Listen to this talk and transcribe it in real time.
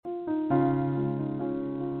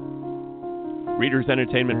Readers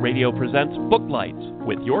Entertainment Radio presents Booklights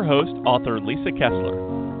with your host, author Lisa Kessler.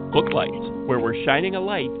 Booklights, where we're shining a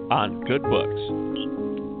light on good books.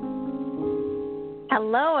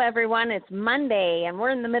 Hello, everyone. It's Monday, and we're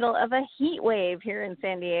in the middle of a heat wave here in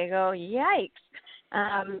San Diego. Yikes.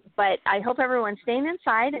 But I hope everyone's staying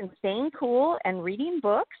inside and staying cool and reading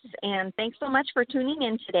books. And thanks so much for tuning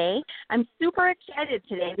in today. I'm super excited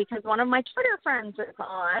today because one of my Twitter friends is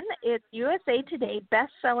on. It's USA Today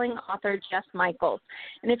best-selling author Jess Michaels.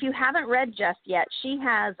 And if you haven't read Jess yet, she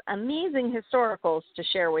has amazing historicals to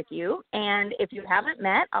share with you. And if you haven't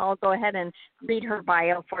met, I'll go ahead and read her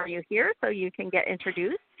bio for you here so you can get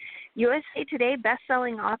introduced. USA Today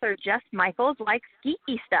best-selling author Jess Michaels likes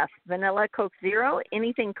geeky stuff, vanilla Coke Zero,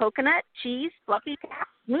 anything coconut, cheese, fluffy cats,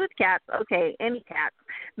 smooth cats, okay, any cats,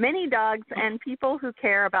 many dogs, and people who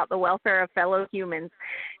care about the welfare of fellow humans.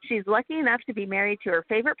 She's lucky enough to be married to her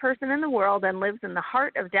favorite person in the world and lives in the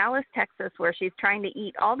heart of Dallas, Texas, where she's trying to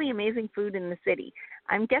eat all the amazing food in the city.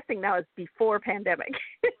 I'm guessing that was before pandemic.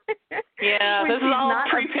 Yeah, this is all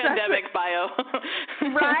pre-pandemic bio.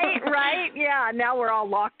 Right. Yeah, now we're all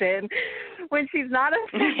locked in. When she's not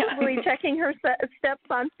ostensibly checking her steps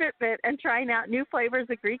on Fitbit and trying out new flavors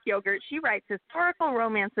of Greek yogurt, she writes historical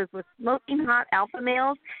romances with smoking hot alpha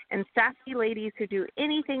males and sassy ladies who do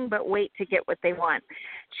anything but wait to get what they want.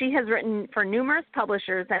 She has written for numerous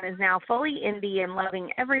publishers and is now fully indie and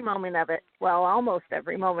loving every moment of it. Well, almost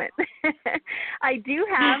every moment. I do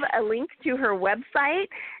have a link to her website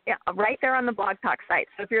right there on the Blog Talk site.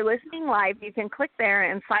 So if you're listening live, you can click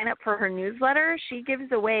there and sign up for her newsletter. She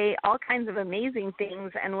gives away all kinds of amazing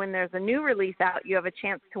things, and when there's a new release out, you have a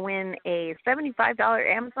chance to win a $75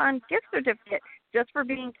 Amazon gift certificate just for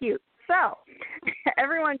being cute. So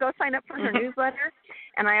everyone go sign up for her newsletter,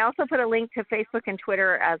 and I also put a link to Facebook and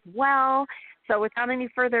Twitter as well. So without any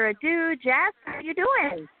further ado, Jess, how are you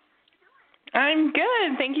doing? I'm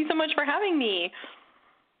good. Thank you so much for having me.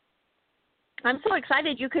 I'm so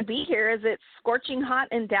excited you could be here. Is it scorching hot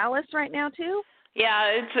in Dallas right now too?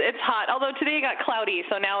 Yeah, it's hot. Although today it got cloudy,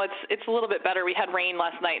 so now it's a little bit better. We had rain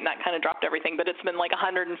last night, and that kind of dropped everything. But it's been like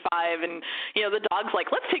 105, and the dog's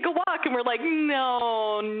like, "Let's take a walk," and we're like,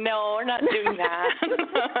 "No, we're not doing that."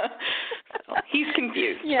 So he's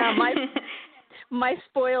confused. Yeah, my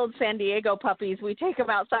spoiled San Diego puppies, we take them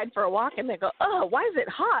outside for a walk, and they go, "Oh, why is it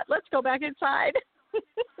hot? Let's go back inside."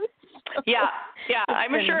 Yeah,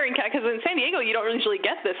 I'm sure, because in San Diego you don't usually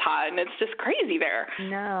get this hot, and it's just crazy there.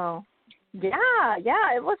 No.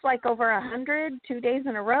 Yeah, it was like over 100 2 days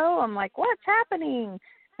in a row. I'm like, what's happening?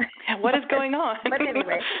 What is going on? But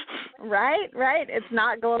anyway, right. It's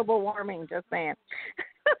not global warming, just saying.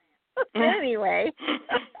 Anyway,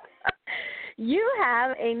 you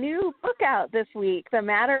have a new book out this week, The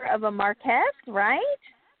Matter of a Marquess, right?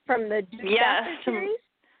 From the Duke Bastard series?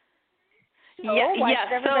 Yes.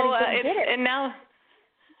 So and now,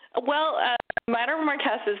 Matter of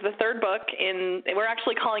Marquess is the third book we're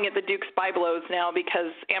actually calling it the Duke's Biblos now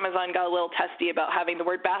because Amazon got a little testy about having the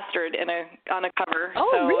word bastard on a cover.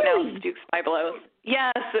 Oh, so really? Now it's Duke's Biblos.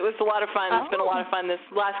 Yes, it was a lot of fun. It's been a lot of fun this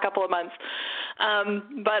last couple of months.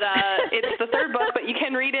 But it's the third book, but you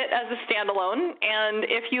can read it as a standalone. And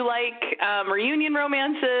if you like reunion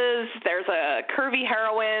romances, there's a curvy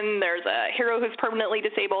heroine, there's a hero who's permanently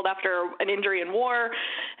disabled after an injury in war,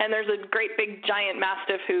 and there's a great big giant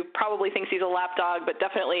mastiff who probably thinks he's a lap dog, but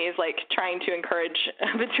definitely is like trying to encourage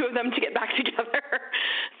the two of them to get back together.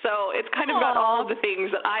 So it's kind of got all of the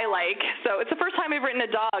things that I like. So it's the first time I've written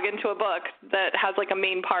a dog into a book that has like a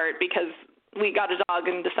main part because we got a dog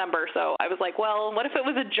in December. So I was like, well, what if it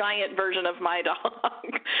was a giant version of my dog?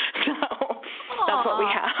 So that's what we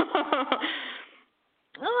have.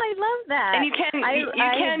 Oh, I love that. And you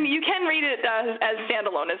can read it as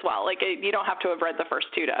standalone as well. Like you don't have to have read the first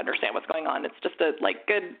two to understand what's going on. It's just a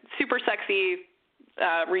good, super sexy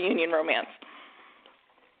reunion romance.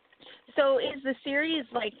 So is the series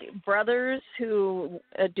like brothers who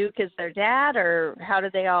Duke is their dad, or how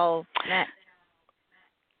did they all met?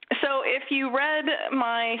 So if you read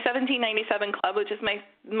my 1797 Club, which is my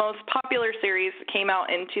most popular series, came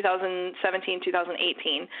out in 2017,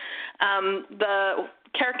 2018, the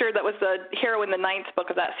character that was the hero in the ninth book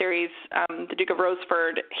of that series, the Duke of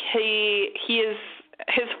Roseford,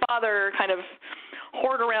 his father kind of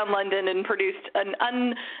whored around London and produced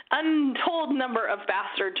an untold number of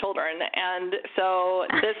bastard children. And so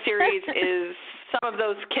this series is some of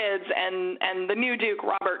those kids and the new Duke,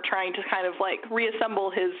 Robert, trying to kind of like reassemble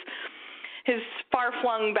his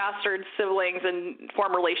far-flung bastard siblings and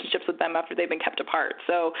form relationships with them after they've been kept apart.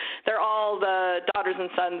 So they're all the daughters and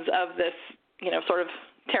sons of this, sort of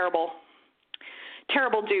terrible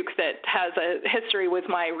terrible duke that has a history with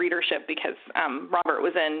my readership because Robert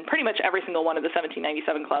was in pretty much every single one of the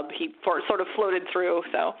 1797 Club. He sort of floated through,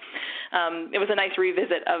 so it was a nice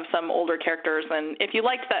revisit of some older characters. And if you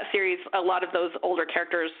liked that series, a lot of those older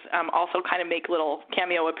characters also kind of make little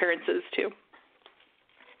cameo appearances too.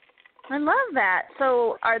 I love that.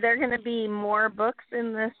 So are there going to be more books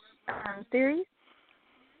in this series?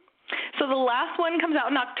 So the last one comes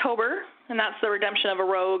out in October, and that's The Redemption of a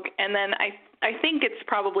Rogue. And then I think it's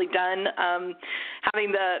probably done.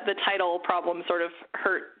 Having the title problem sort of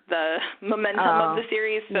hurt the momentum of the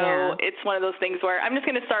series. So it's one of those things where I'm just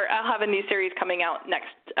going to I'll have a new series coming out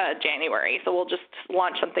next January. So we'll just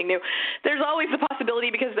launch something new. There's always the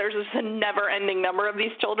possibility because there's just a never-ending number of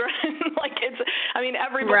these children.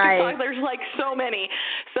 Every book there's like so many.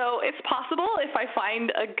 So it's possible if I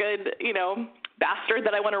find a good, bastard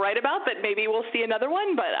that I want to write about, that maybe we'll see another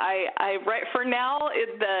one. But I write for now.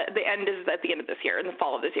 The end is at the end of this year, in the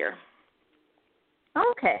fall of this year.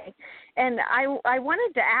 Okay. And I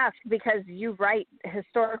wanted to ask, because you write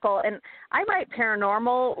historical, and I write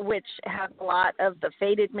paranormal, which has a lot of the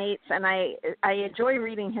fated mates, and I enjoy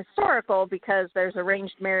reading historical because there's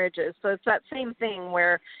arranged marriages. So it's that same thing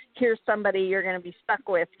where here's somebody you're going to be stuck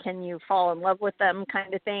with. Can you fall in love with them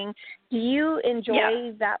kind of thing? Do you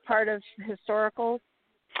enjoy that part of historical?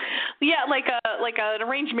 Yeah, like an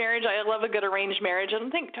arranged marriage. I love a good arranged marriage. Do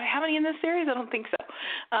I have any in this series? I don't think so.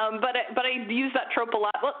 But I use that trope a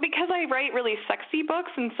lot because I write really sexy books,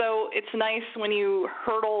 and so it's nice when you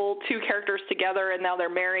hurdle two characters together and now they're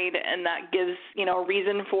married, and that gives a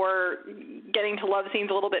reason for getting to love scenes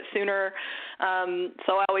a little bit sooner.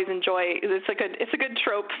 So I always enjoy. It's a good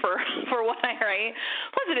trope for what I write.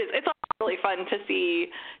 Plus, it's really fun to see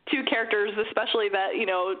two characters, especially that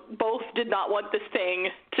both did not want this thing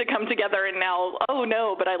to come together, and now, oh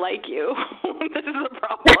no, but I like you. This is a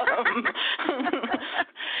problem.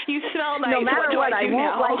 You smell nice. No matter what, I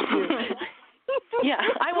won't like you. Yeah,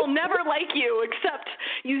 I will never like you, except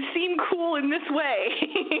you seem cool in this way.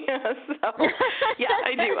 So, yeah,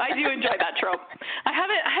 I do enjoy that trope. I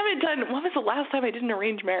haven't done. When was the last time I did an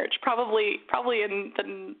arranged marriage? Probably in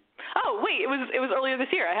the. Oh wait, it was earlier this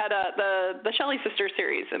year. I had the Shelley Sisters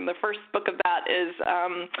series, and the first book of that is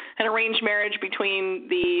an arranged marriage between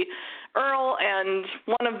the Earl and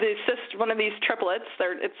one of these triplets.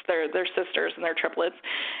 They're sisters and they're triplets,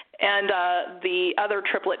 and the other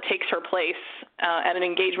triplet takes her place at an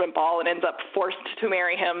engagement ball and ends up forced to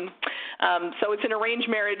marry him. So it's an arranged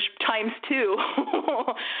marriage times 2.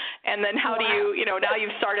 And then how do you now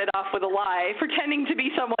you've started off with a lie, pretending to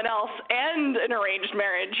be someone else, and an arranged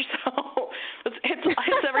marriage. So it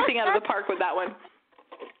hits everything out of the park with that one.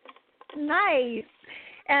 Nice.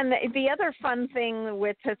 And the other fun thing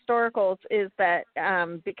with historicals is that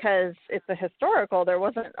because it's a historical, there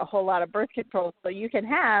wasn't a whole lot of birth control. So you can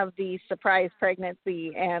have the surprise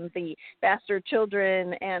pregnancy and the bastard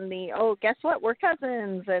children and guess what, we're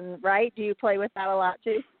cousins. And right? Do you play with that a lot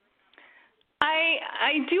too?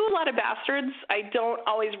 I do a lot of bastards. I don't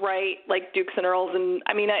always write like dukes and earls, and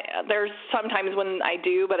there's sometimes when I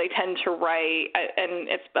do, but I tend to write, and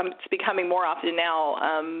it's becoming more often now,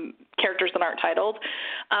 characters that aren't titled.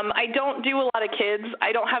 I don't do a lot of kids.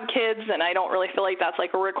 I don't have kids, and I don't really feel like that's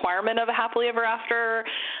like a requirement of a happily ever after.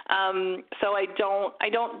 So I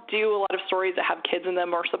don't do a lot of stories that have kids in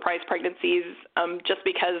them or surprise pregnancies, just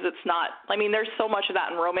because it's not. There's so much of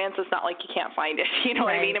that in romance. It's not like you can't find it. You know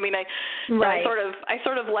what I mean? I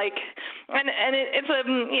sort of like, and it's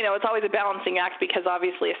it's always a balancing act, because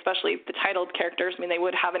obviously, especially the titled characters, they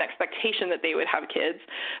would have an expectation that they would have kids,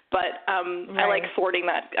 but I like thwarting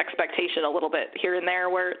that expectation a little bit here and there,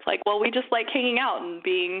 where it's like, well, we just like hanging out and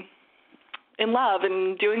being in love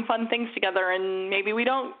and doing fun things together, and maybe we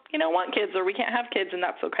don't want kids, or we can't have kids, and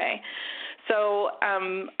that's okay. So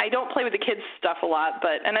I don't play with the kids stuff a lot,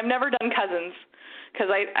 and I've never done cousins, because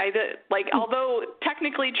although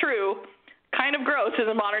technically true, kind of gross is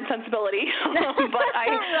a modern sensibility, but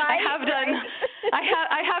I have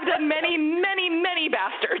done many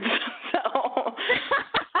bastards. So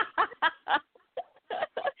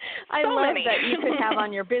I love that you could have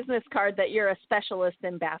on your business card that you're a specialist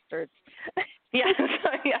in bastards. Yes,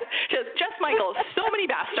 yeah, just Michael, so many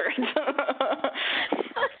bastards.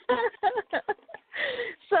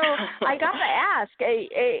 So I got to ask,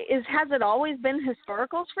 has it always been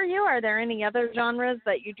historicals for you? Are there any other genres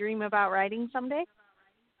that you dream about writing someday?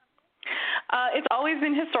 It's always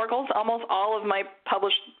been historicals. Almost all of my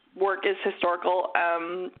published work is historical.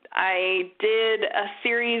 I did a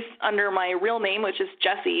series under my real name, which is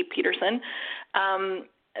Jessie Peterson,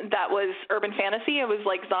 that was urban fantasy. It was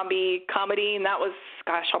like zombie comedy, and that was,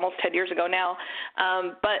 almost 10 years ago now.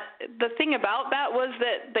 But the thing about that was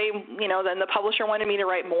that they, then the publisher wanted me to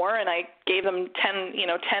write more, and I gave them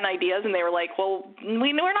 10 ideas, and they were like, well,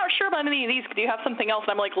 we're not sure about any of these. Do you have something else?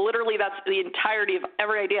 And I'm like, literally, that's the entirety of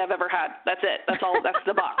every idea I've ever had. That's it. That's all. That's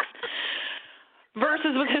the box.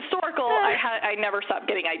 Versus with historical, I never stopped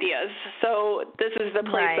getting ideas. So this is the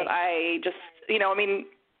place that I just,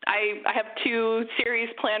 I have 2 series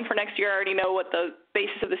planned for next year. I already know what the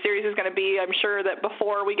basis of the series is going to be. I'm sure that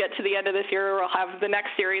before we get to the end of this year, we'll have the next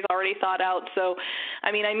series already thought out. So,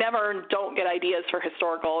 I never don't get ideas for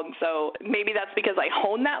historical. And so maybe that's because I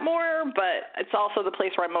hone that more, but it's also the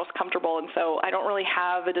place where I'm most comfortable. And so I don't really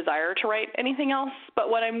have a desire to write anything else but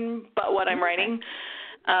what I'm writing.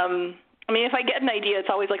 If I get an idea, it's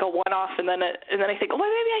always like a one-off, and then I think, well,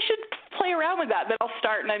 maybe I should play around with that. Then I'll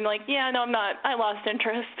start, and I'm like, yeah, no, I'm not. I lost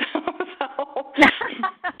interest. So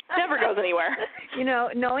never goes anywhere.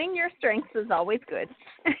 Knowing your strengths is always good.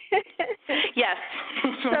 Yes.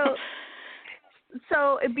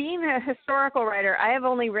 So being a historical writer, I have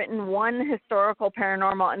only written one historical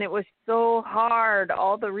paranormal, and it was so hard,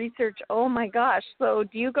 all the research. Oh, my gosh. So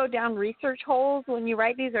do you go down research holes when you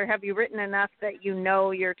write these, or have you written enough that you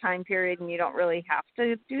know your time period and you don't really have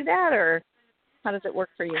to do that, or how does it work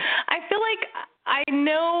for you? I feel like I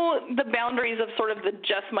know the boundaries of sort of the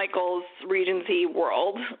Jess Michaels Regency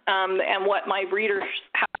world and what my readers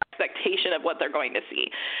have expectation of what they're going to see.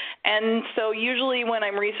 And so usually when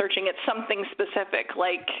I'm researching, it's something specific.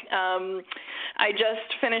 Like I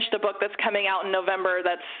just finished a book that's coming out in November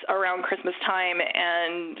that's around Christmas time,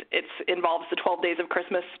 and it involves the 12 days of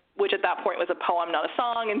Christmas, which at that point was a poem, not a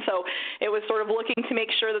song. And so it was sort of looking to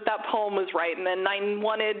make sure that poem was right. And then I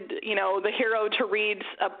wanted, the hero to read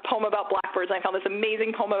a poem about blackbirds. I found this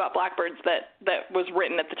amazing poem about blackbirds that was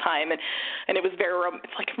written at the time. And it was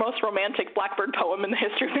it's like the most romantic blackbird poem in the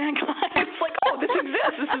history of mankind. It's like, oh, this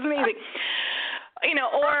exists. This is amazing.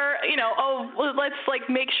 Let's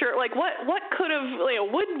make sure, what could have,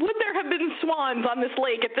 would there have been swans on this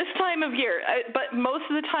lake at this time of year? But most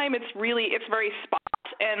of the time it's very spot.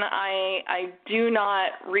 And I do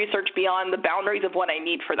not research beyond the boundaries of what I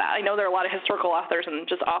need for that. I know there are a lot of historical authors and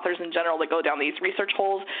just authors in general that go down these research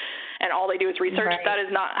holes, and all they do is research. Right. That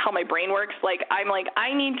is not how my brain works.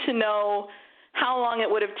 I need to know how long it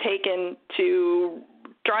would have taken to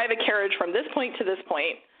drive a carriage from this point to this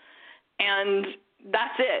point, and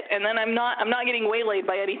that's it. And then I'm not getting waylaid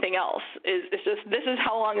by anything else. It's just, this is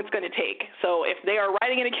how long it's going to take. So if they are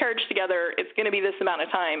riding in a carriage together, it's going to be this amount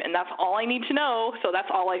of time, and that's all I need to know. So that's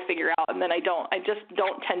all I figure out. And then I just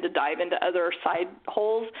don't tend to dive into other side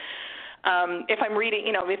holes. If I'm reading,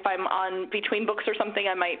 if I'm on between books or something,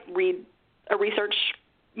 I might read a research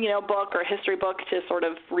book or a history book to sort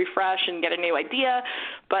of refresh and get a new idea.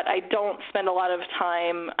 But I don't spend a lot of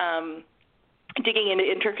time digging into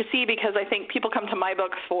intricacy, because I think people come to my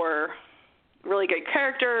books for really good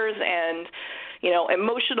characters and,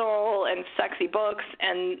 emotional and sexy books,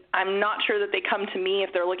 and I'm not sure that they come to me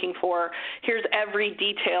if they're looking for, here's every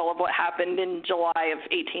detail of what happened in July of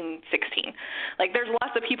 1816. There's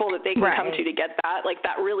lots of people that they can come to get that,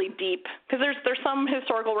 that really deep, because there's some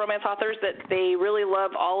historical romance authors that they really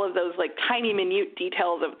love all of those, tiny, minute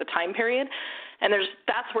details of the time period. And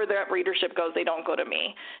that's where their readership goes. They don't go to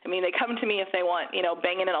me. They come to me if they want,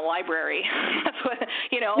 banging in a library. That's what,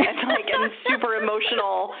 and super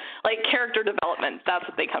emotional, character development. That's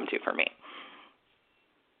what they come to for me.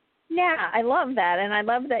 Yeah, I love that. And I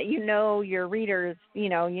love that your readers,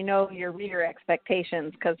 your reader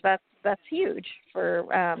expectations, because that's huge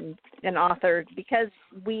for an author, because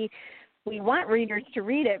we want readers to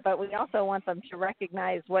read it, but we also want them to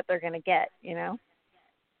recognize what they're going to get,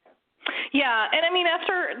 Yeah, and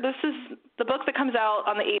after this is the book that comes out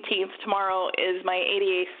on the 18th, tomorrow is my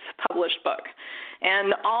 88th published book,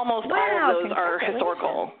 and almost all of those are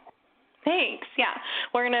historical. Thanks. Yeah,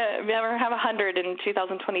 we're gonna have 100 in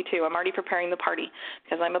 2022. I'm already preparing the party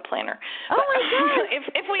because I'm a planner. Oh my God!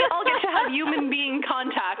 if we all get to have human being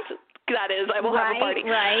contact, that is, I will have a party.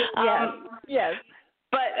 Right. Yes.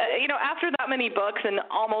 But, after that many books, and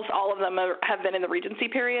almost all of them have been in the Regency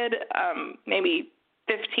period, maybe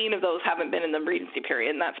 15 of those haven't been in the Regency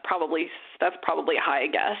period, and that's probably a high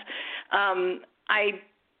guess.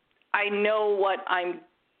 I know what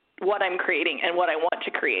I'm creating and what I want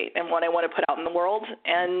to create and what I want to put out in the world,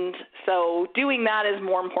 and so doing that is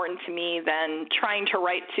more important to me than trying to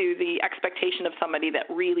write to the expectation of somebody that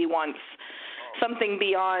really wants something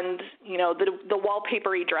beyond, the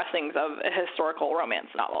wallpapery dressings of a historical romance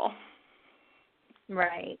novel.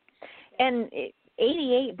 Right. And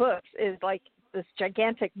 88 books is this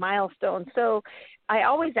gigantic milestone. So I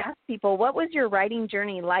always ask people, what was your writing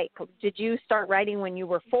journey like? Did you start writing when you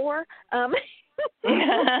were 4?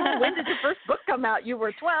 When did your first book come out? You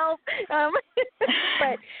were 12.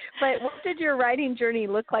 But what did your writing journey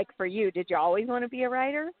look like for you? Did you always want to be a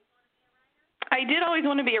writer? I did always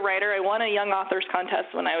want to be a writer. I won a young authors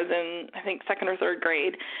contest when I was in, I think, 2nd or 3rd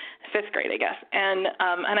grade, 5th grade, I guess. And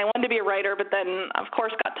I wanted to be a writer, but then, of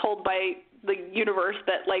course, got told by the universe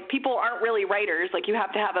that, like, people aren't really writers. Like, you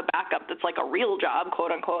have to have a backup that's like a real job,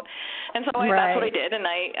 quote unquote. And so that's what I did. And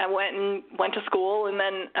I went to school. And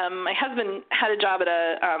then my husband had a job at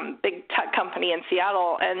a big tech company in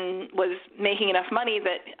Seattle and was making enough money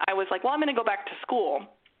that I was like, well, I'm going to go back to school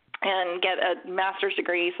and get a master's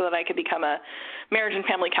degree so that I could become a marriage and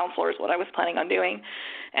family counselor is what I was planning on doing.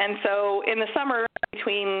 And so in the summer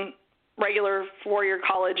between regular 4-year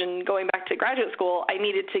college and going back to graduate school, I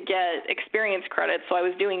needed to get experience credits, so I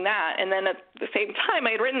was doing that. And then at the same time,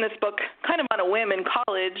 I had written this book kind of on a whim in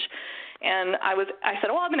college, and I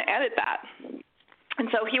said, well, I'm going to edit that. And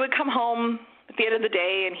so he would come home at the end of the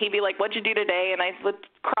day, and he'd be like, what'd you do today? And I would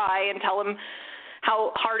cry and tell him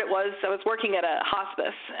how hard it was. I was working at a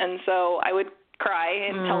hospice, and so I would cry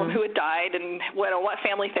and tell him who had died and what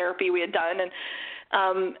family therapy we had done,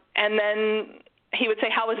 and then he would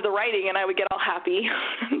say, how was the writing? And I would get all happy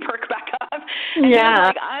and perk back up. And he was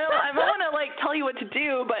like, I don't want to like tell you what to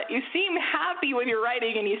do, but you seem happy when you're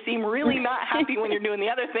writing and you seem really not happy when you're doing the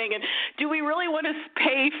other thing. And do we really want to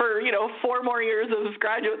pay for, 4 more years of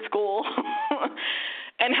graduate school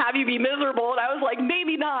and have you be miserable? And I was like,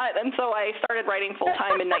 maybe not. And so I started writing full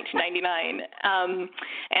time in 1999.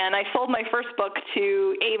 And I sold my first book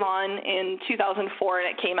to Avon in 2004, and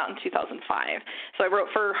it came out in 2005. So I wrote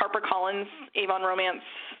for HarperCollins, Avon Romance,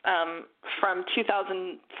 from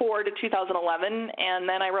 2004 to 2011. And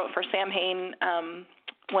then I wrote for Sam Hain,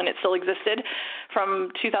 when it still existed,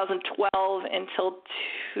 from 2012 until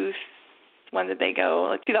when did they go?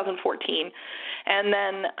 Like 2014. And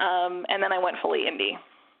then I went fully indie.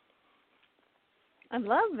 I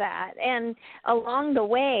love that. And along the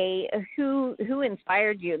way, who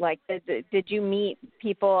inspired you? Like, did you meet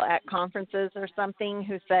people at conferences or something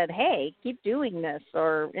who said, hey, keep doing this,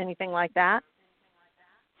 or anything like that?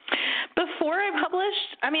 Before I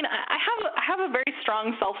published, I mean, I have a very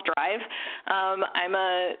strong self-drive.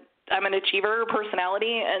 I'm an achiever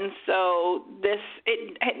personality, and so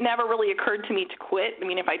it never really occurred to me to quit. I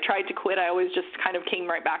mean, if I tried to quit, I always just kind of came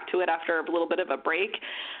right back to it after a little bit of a break.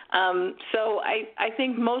 So I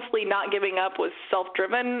think mostly not giving up was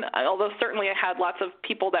self-driven, although certainly I had lots of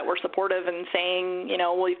people that were supportive and saying,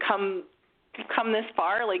 well, you've come this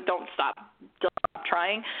far, like don't stop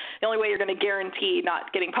trying. The only way you're going to guarantee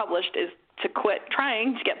not getting published is to quit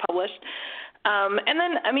trying to get published. And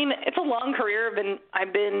then, I mean, it's a long career.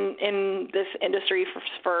 I've been in this industry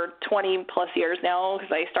for 20 plus years now,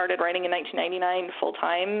 because I started writing in 1999 full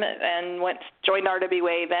time and joined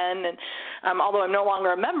RWA then. And although I'm no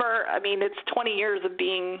longer a member, I mean, it's 20 years of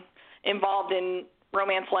being involved in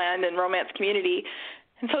romance land and romance community.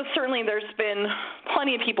 And so certainly there's been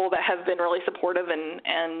plenty of people that have been really supportive and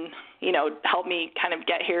helped me kind of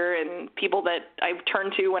get here, and people that I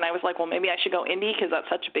turned to when I was like, well, maybe I should go indie because that's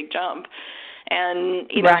such a big jump. And,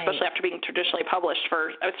 especially after being traditionally published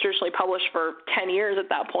I was traditionally published for 10 years at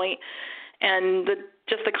that point. And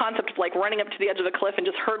just the concept of like running up to the edge of the cliff and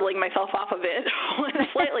just hurdling myself off of it was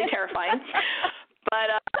slightly terrifying.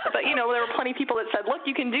 But there were plenty of people that said, look,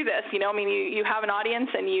 you can do this. You have an audience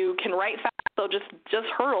and you can write fast, so just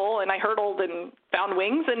hurdle. And I hurdled and found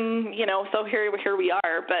wings, and, so here we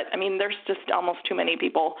are. But, I mean, there's just almost too many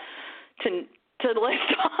people to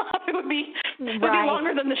list off. It would be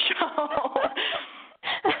longer than the show.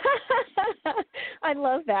 I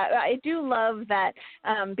love that. I do love that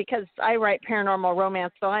because I write paranormal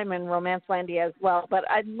romance, so I'm in Romancelandia as well. But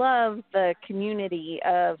I love the community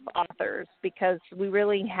of authors because we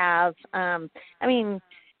really have,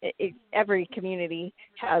 every community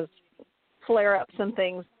has flare-ups and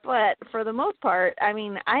things, but for the most part, I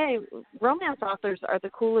mean, romance authors are the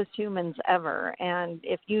coolest humans ever, and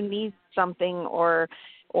if you need something or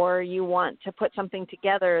you want to put something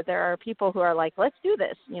together, there are people who are like, let's do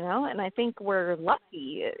this, and I think we're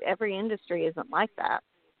lucky. Every industry isn't like that.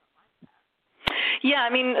 Yeah, I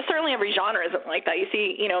mean, certainly every genre isn't like that. You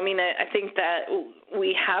see, I think that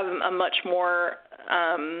we have a much more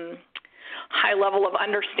high level of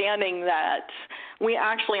understanding that we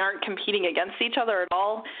actually aren't competing against each other at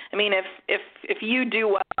all. I mean, if you do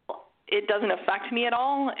well, it doesn't affect me at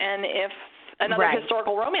all, and if another right.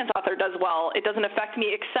 historical romance author does well. It doesn't affect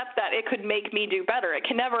me except that it could make me do better. It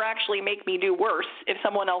can never actually make me do worse if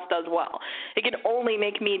someone else does well. It can only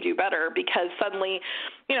make me do better because suddenly,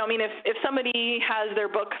 you know, I mean, if somebody has their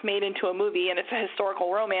book made into a movie and it's a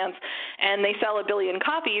historical romance and they sell 1 billion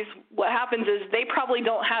copies, what happens is they probably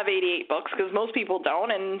don't have 88 books because most people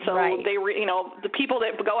don't. And so right. you know, the people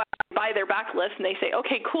that go out and buy their backlist and they say,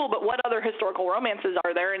 okay, cool, but what other historical romances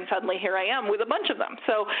are there? And suddenly here I am with a bunch of them.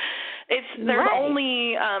 So there's right.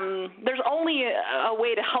 only a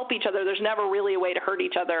way to help each other. There's never really a way to hurt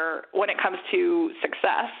each other when it comes to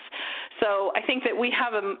success. So I think that we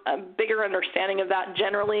have a bigger understanding of that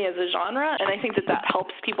generally as a genre, and I think that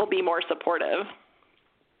helps people be more supportive.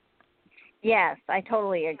 Yes, I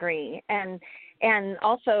totally agree. And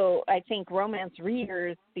also, I think romance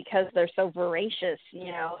readers, because they're so voracious, you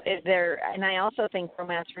know, and I also think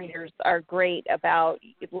romance readers are great about,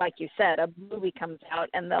 like you said, a movie comes out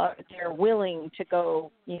and they're willing to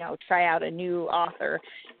go, you know, try out a new author.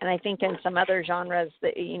 And I think in some other genres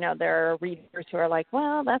that, you know, there are readers who are like,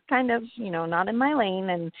 well, that's kind of, you know, not in my lane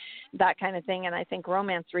and that kind of thing. And I think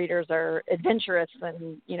romance readers are adventurous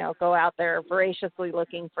and, you know, go out there voraciously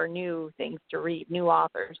looking for new things to read, new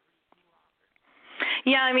authors.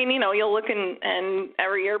 Yeah, I mean, you know, you'll look and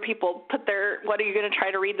every year people put what are you going to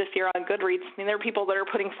try to read this year on Goodreads? I mean, there are people that are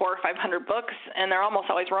putting 400 or 500 books, and they're almost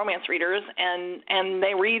always romance readers, and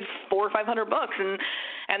they read 400 or 500 books,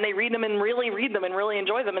 and they read them and really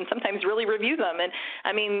enjoy them, and sometimes really review them. And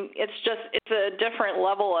I mean, it's a different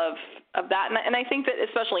level of that. And I think that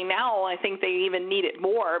especially now, I think they even need it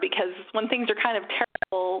more because when things are kind of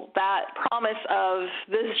terrible, that promise of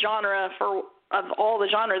this genre of all the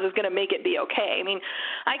genres is going to make it be okay. I mean,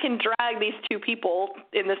 I can drag these two people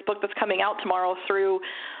in this book that's coming out tomorrow through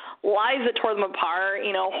lives that tore them apart,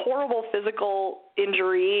 you know, horrible physical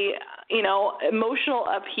injury, you know, emotional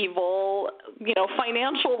upheaval, you know,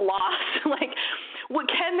 financial loss. Like, what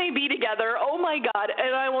can they be together? Oh my God!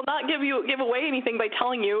 And I will not give away anything by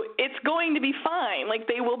telling you it's going to be fine. Like,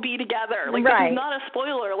 they will be together. Like, right. This is not a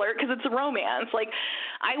spoiler alert because it's a romance. Like,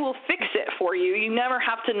 I will fix it for you. You never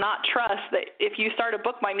have to not trust that if you start a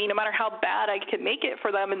book by me, no matter how bad I can make it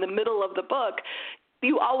for them in the middle of the book,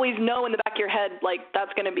 you always know in the back of your head, like,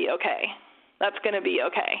 that's going to be okay. That's going to be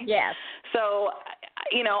okay. Yes. So,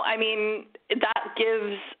 you know, I mean, that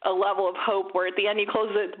gives a level of hope where at the end you close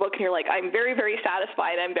the book and you're like, I'm very, very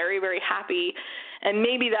satisfied. I'm very, very happy. And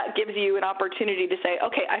maybe that gives you an opportunity to say,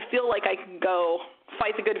 okay, I feel like I can go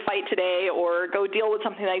fight the good fight today or go deal with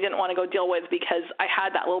something that I didn't want to go deal with because I had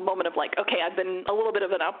that little moment of like, okay, I've been a little bit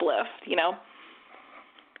of an uplift, you know?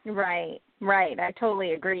 Right. I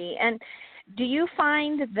totally agree. And do you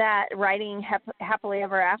find that writing happily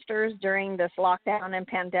ever afters during this lockdown and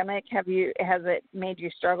pandemic, has it made you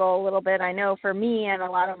struggle a little bit? I know for me and a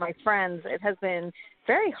lot of my friends, it has been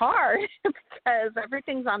very hard because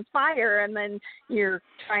everything's on fire and then you're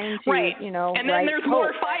trying to, right. you know, and then there's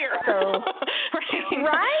more fire. So,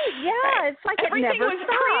 right. Yeah. Right. It's like everything it never was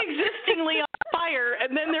stops. pre-existingly on fire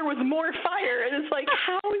and then there was more fire. And it's like,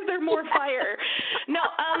 how is there more fire? No,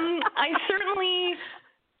 I certainly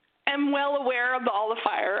am well aware of all the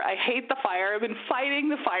fire. I hate the fire. I've been fighting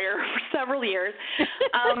the fire for several years.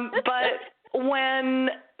 But when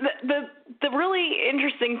the really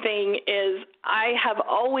interesting thing is I have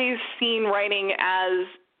always seen writing as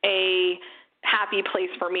a happy place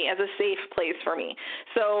for me, as a safe place for me.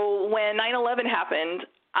 So when 9/11 happened,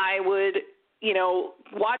 I would, you know,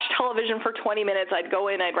 watch television for 20 minutes. I'd go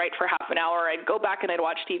in, I'd write for half an hour. I'd go back and I'd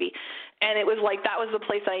watch TV. And it was like that was the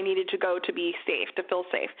place I needed to go to be safe, to feel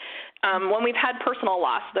safe. When we've had personal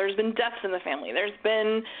loss, there's been deaths in the family. There's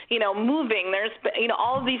been, you know, moving. There's been, you know,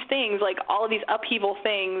 all of these things, like all of these upheaval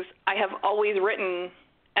things, I have always written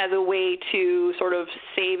as a way to sort of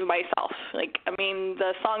save myself. Like, I mean,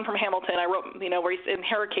 the song from Hamilton I wrote, you know, where he's in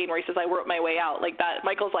Hurricane, where he says, I wrote my way out. Like that,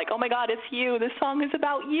 Michael's like, oh my God, it's you. This song is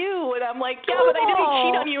about you. And I'm like, yeah, but I didn't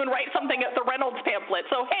cheat on you and write something at the Reynolds pamphlet.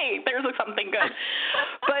 So, hey, there's something good.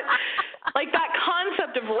 But like that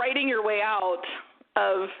concept of writing your way out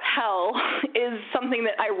of hell is something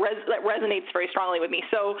that that resonates very strongly with me.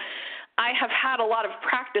 So I have had a lot of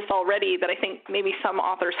practice already that I think maybe some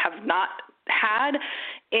authors have not had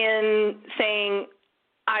in saying,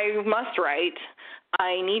 I must write,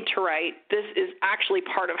 I need to write, this is actually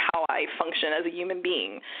part of how I function as a human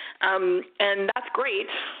being. And that's great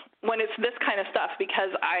when it's this kind of stuff because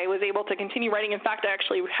I was able to continue writing. In fact, I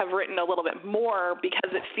actually have written a little bit more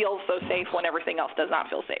because it feels so safe when everything else does not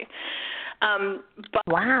feel safe. But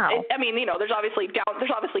wow. I mean, you know, there's obviously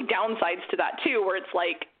downsides to that too, where it's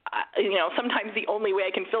like sometimes the only way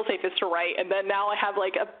I can feel safe is to write, and then now I have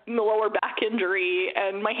like a lower back injury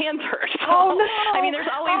and my hands hurt. So, I mean,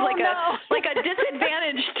 there's always a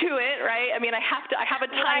disadvantage to it, right? I mean, I have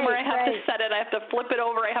a timer, I have to set it, I have to flip it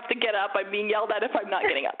over, I have to get up, I'm being yelled at if I'm not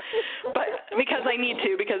getting up. But because I need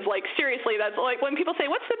to, because like seriously, that's like when people say,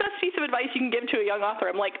 what's the best piece of advice you can give to a young author?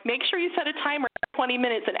 I'm like, make sure you set a timer 20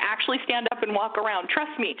 minutes and actually stand up and walk around.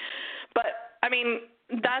 Trust me. But I mean,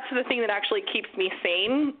 that's the thing that actually keeps me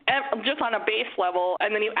sane, just on a base level.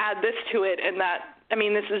 And then you add this to it, and that, I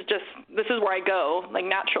mean, this is where I go, like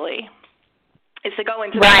naturally, is to go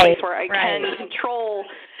into the place where I can control.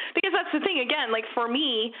 Because that's the thing, again, like for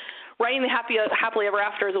me, writing the Happily Ever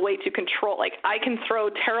After is a way to control. Like I can throw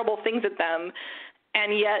terrible things at them,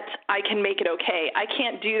 and yet I can make it okay. I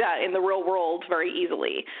can't do that in the real world very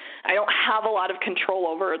easily. I don't have a lot of control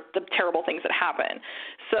over the terrible things that happen,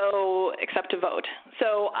 so except to vote.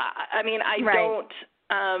 So, I mean, I don't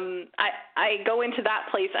I go into that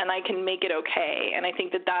place and I can make it okay, and I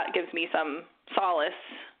think that gives me some solace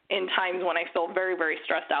in times when I feel very, very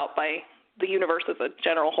stressed out by the universe as a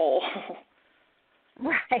general whole.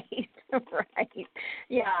 Right.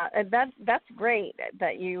 Yeah, that's great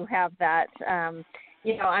that you have that.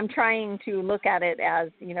 I'm trying to look at it as,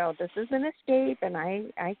 this is an escape and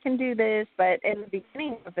I can do this. But in the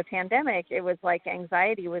beginning of the pandemic, it was like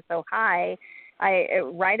anxiety was so high.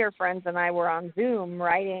 Writer friends and I were on Zoom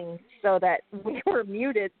writing so that we were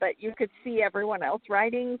muted, but you could see everyone else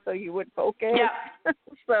writing, so you would focus. Yeah.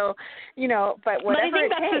 So, but whatever I think it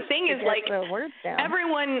that's takes the thing to is get like the words down.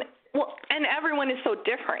 Everyone is so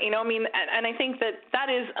different, I mean, and I think that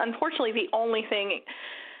is unfortunately the only thing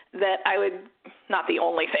that I would, not the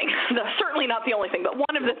only thing, certainly not the only thing, but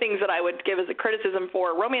one of the things that I would give as a criticism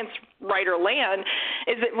for romance writer land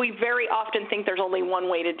is that we very often think there's only one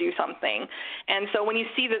way to do something. And so when you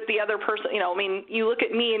see that the other person, I mean, you look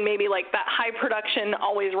at me and maybe like that high production,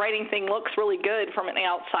 always writing thing looks really good from an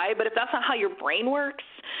outside, but if that's not how your brain works,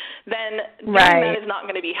 then doing that is not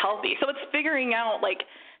going to be healthy. So it's figuring out like,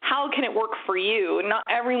 how can it work for you? Not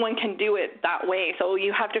everyone can do it that way, so you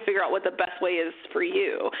have to figure out what the best way is for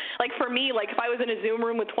you. Like for me, like if I was in a Zoom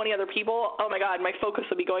room with 20 other people, oh my God, my focus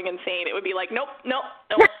would be going insane. It would be like, nope.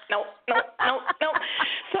 So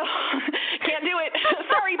can't do it.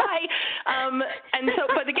 Sorry, bye. And so,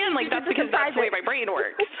 but again, like that's because that's the way my brain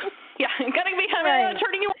works. Yeah, turning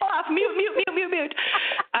you off. Mute.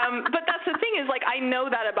 But that's the thing is like I know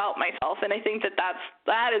that about myself, and I think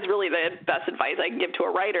that is really the best advice I can give to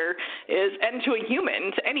a writer and to a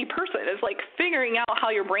human, to any person, is like figuring out how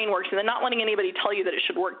your brain works, and then not letting anybody tell you that it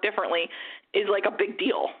should work differently is like a big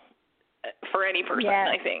deal for any person.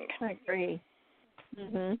 I think. I agree.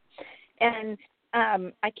 Mm-hmm. And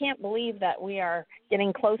I can't believe that we are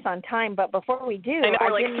getting close on time, but before we do, I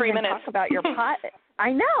didn't even talk about your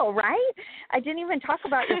I know, right? I didn't even talk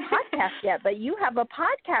about your podcast yet, but you have a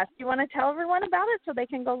podcast. Do you want to tell everyone about it so they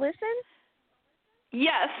can go listen?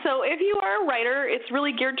 Yes. So if you are a writer, it's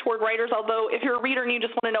really geared toward writers, although if you're a reader and you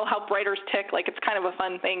just want to know how writers tick, like it's kind of a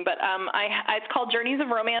fun thing. But it's called Journeys of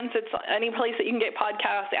Romance. It's any place that you can get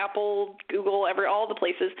podcasts, Apple, Google, all the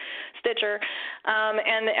places, Stitcher.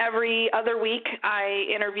 And every other week I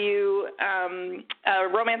interview a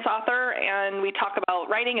romance author, and we talk about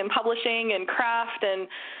writing and publishing and craft and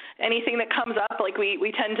anything that comes up. Like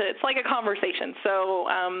we tend to, it's like a conversation. So,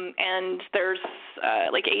 and there's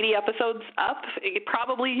like 80 episodes up.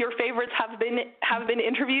 Probably your favorites have been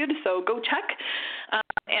interviewed, so go check.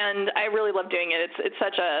 And I really love doing it. It's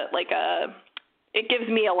such it gives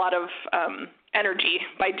me a lot of energy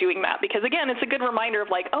by doing that, because again, it's a good reminder of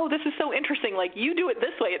like, oh, this is so interesting. Like you do it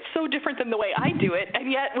this way. It's so different than the way I do it.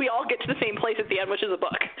 And yet we all get to the same place at the end, which is a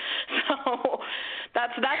book. So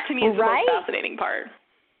that to me is the most fascinating part.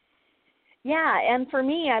 Yeah, and for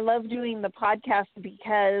me, I love doing the podcast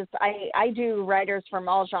because I do writers from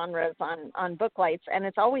all genres on Booklights, and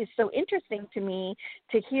it's always so interesting to me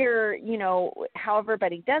to hear, how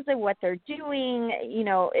everybody does it, what they're doing.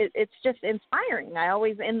 It's just inspiring. I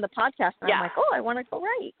always end the podcast, and I'm like, oh, I want to go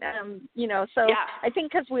write. So I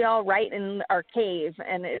think because we all write in our cave,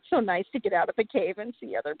 and it's so nice to get out of the cave and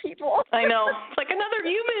see other people. I know. It's like another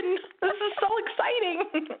human. This is so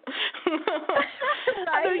exciting.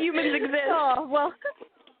 Other humans exist. Oh, well,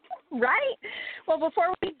 right. Well,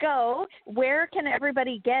 before we go, where can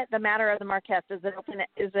everybody get The Matter of the Marquess? Is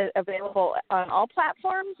it available on all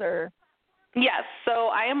platforms or? Yes, so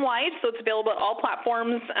I am wide, so it's available at all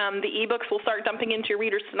platforms. The ebooks will start dumping into your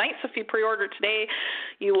readers tonight, so if you pre-order today,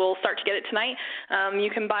 you will start to get it tonight. You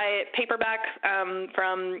can buy it paperback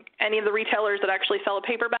from any of the retailers that actually sell a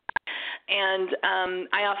paperback. And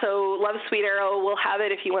I also love Sweet Arrow. We'll have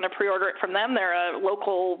it if you want to pre-order it from them. They're a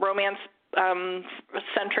local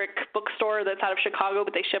romance-centric bookstore that's out of Chicago,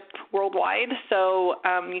 but they ship worldwide. So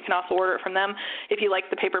you can also order it from them if you like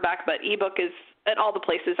the paperback. But ebook is at all the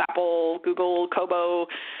places: Apple, Google, Kobo,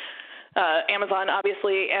 Amazon,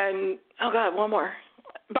 obviously, and one more.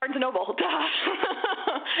 Barnes & Noble. all the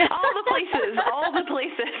places.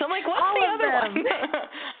 I'm like, what's all the other one?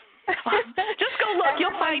 Just go look.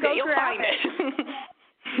 You'll find it.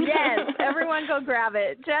 Yes, everyone go grab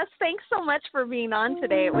it. Jess, thanks so much for being on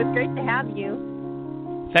today. It was great to have you.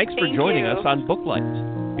 Thanks for joining us on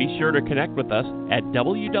Booklights. Be sure to connect with us at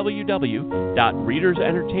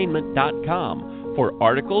www.readersentertainment.com for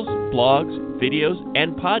articles, blogs, videos,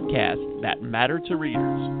 and podcasts that matter to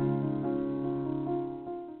readers.